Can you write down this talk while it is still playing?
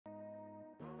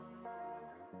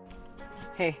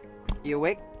Hey, you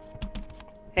awake?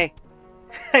 Hey,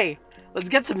 hey, let's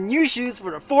get some new shoes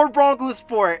for the Ford Bronco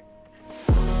Sport.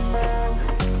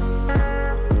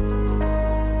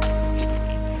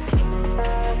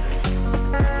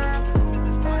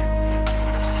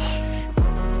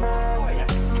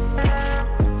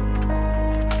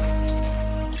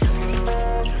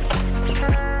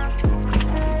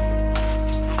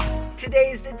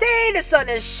 Today's the day, the sun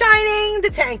is shining, the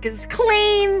tank is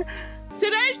clean.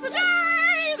 Today's the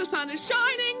day, the sun is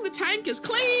shining, the tank is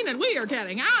clean, and we are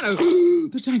getting out of...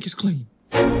 The tank is clean.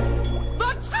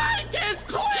 The tank is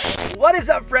clean! What is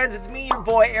up, friends? It's me, your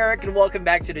boy Eric, and welcome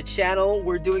back to the channel.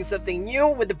 We're doing something new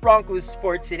with the Bronco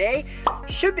Sport today.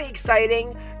 Should be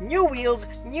exciting. New wheels,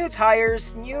 new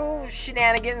tires, new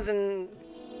shenanigans, and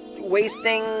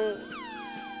wasting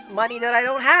money that I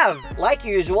don't have, like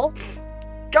usual.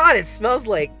 God, it smells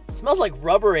like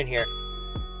rubber in here.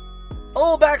 A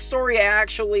little backstory, I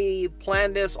actually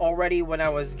planned this already when I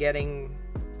was getting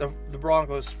the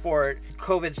Bronco Sport.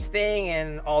 COVID's thing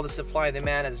and all the supply and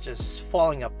demand is just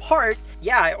falling apart.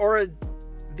 Yeah, I ordered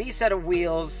these set of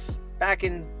wheels back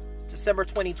in December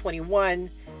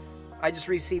 2021. I just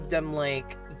received them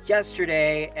like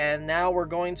yesterday, and now we're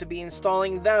going to be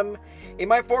installing them in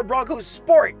my Ford Bronco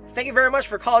Sport. Thank you very much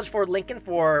for College Ford Lincoln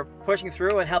for pushing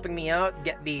through and helping me out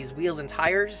get these wheels and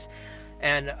tires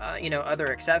and you know,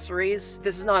 other accessories.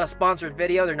 This is not a sponsored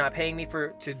video. They're not paying me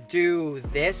to do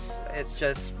this. It's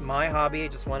just my hobby. I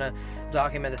just want to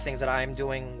document the things that I'm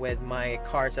doing with my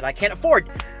cars that I can't afford.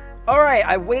 All right,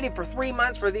 I waited for 3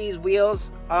 months for these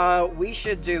wheels. We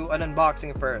should do an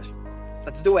unboxing first.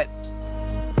 Let's do it.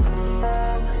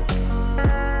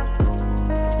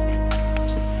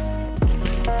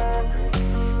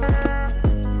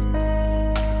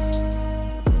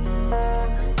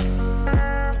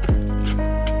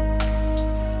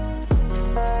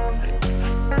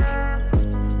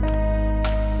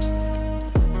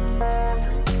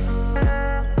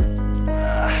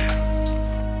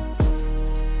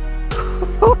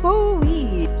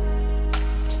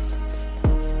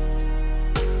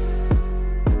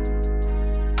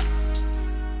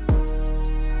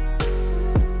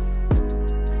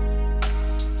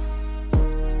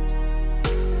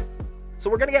 So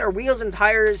we're gonna get our wheels and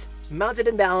tires mounted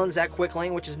and balanced at Quick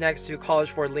Lane, which is next to College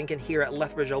Ford Lincoln here at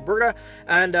Lethbridge, Alberta.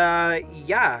 And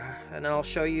yeah, and I'll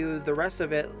show you the rest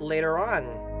of it later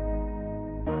on.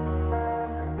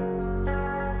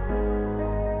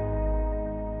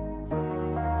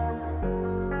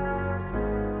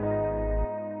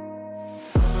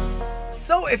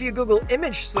 So if you Google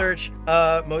image search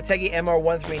Motegi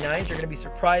MR139s, you're gonna be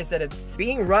surprised that it's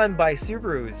being run by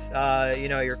Subarus. You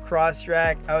know, your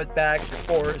Crosstrek, Outbacks, your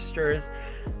Foresters.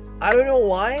 I don't know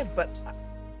why, but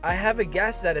I have a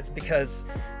guess that it's because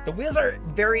the wheels are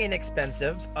very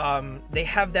inexpensive. They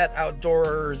have that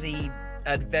outdoorsy,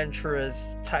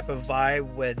 adventurous type of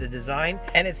vibe with the design,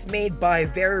 and it's made by a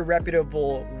very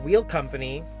reputable wheel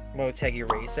company, Motegi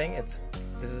Racing.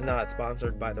 This is not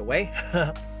sponsored, by the way.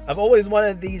 I've always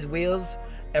wanted these wheels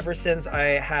ever since I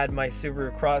had my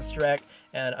Subaru Crosstrek,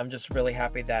 and I'm just really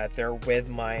happy that they're with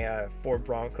my Ford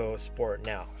Bronco Sport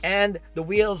now. And the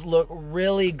wheels look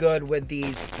really good with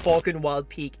these Falken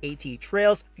Wildpeak AT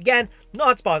trails. Again,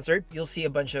 not sponsored. You'll see a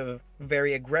bunch of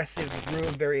very aggressive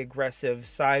groove, very aggressive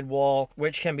sidewall,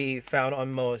 which can be found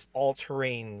on most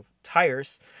all-terrain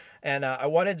tires. And I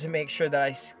wanted to make sure that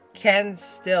I can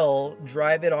still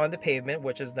drive it on the pavement,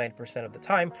 which is 90% of the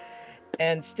time,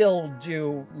 and still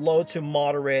do low to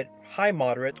moderate, high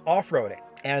moderate off-roading.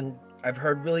 And I've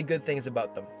heard really good things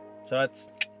about them, so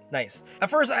that's nice. At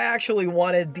first I actually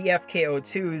wanted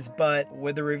BFK02s, but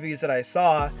with the reviews that I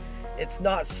saw, it's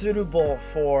not suitable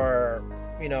for,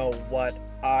 you know, what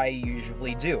I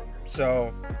usually do.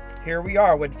 So here we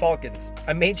are with Falkens.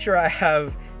 I made sure I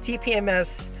have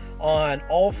TPMS on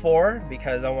all four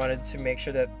because I wanted to make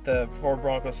sure that the Ford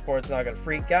Bronco Sport's not gonna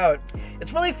freak out.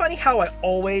 It's really funny how I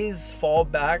always fall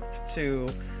back to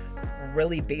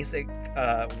really basic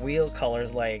wheel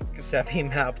colors like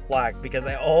semi-matte black, because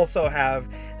I also have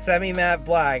semi-matte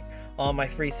black on my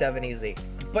 370Z.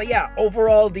 But yeah,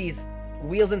 overall these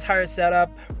wheels and tire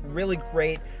setup, really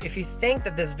great. If you think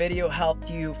that this video helped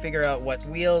you figure out what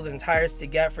wheels and tires to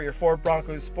get for your Ford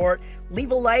Bronco Sport, leave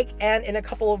a like, and in a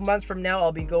couple of months from now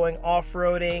I'll be going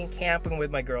off-roading, camping with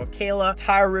my girl Kayla.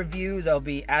 Tire reviews, I'll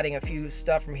be adding a few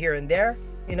stuff from here and there.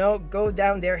 You know, go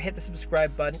down there, hit the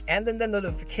subscribe button, and then the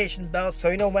notification bell so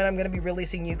you know when I'm going to be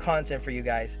releasing new content for you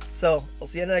guys. So I'll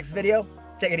see you in the next video.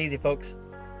 Take it easy, folks.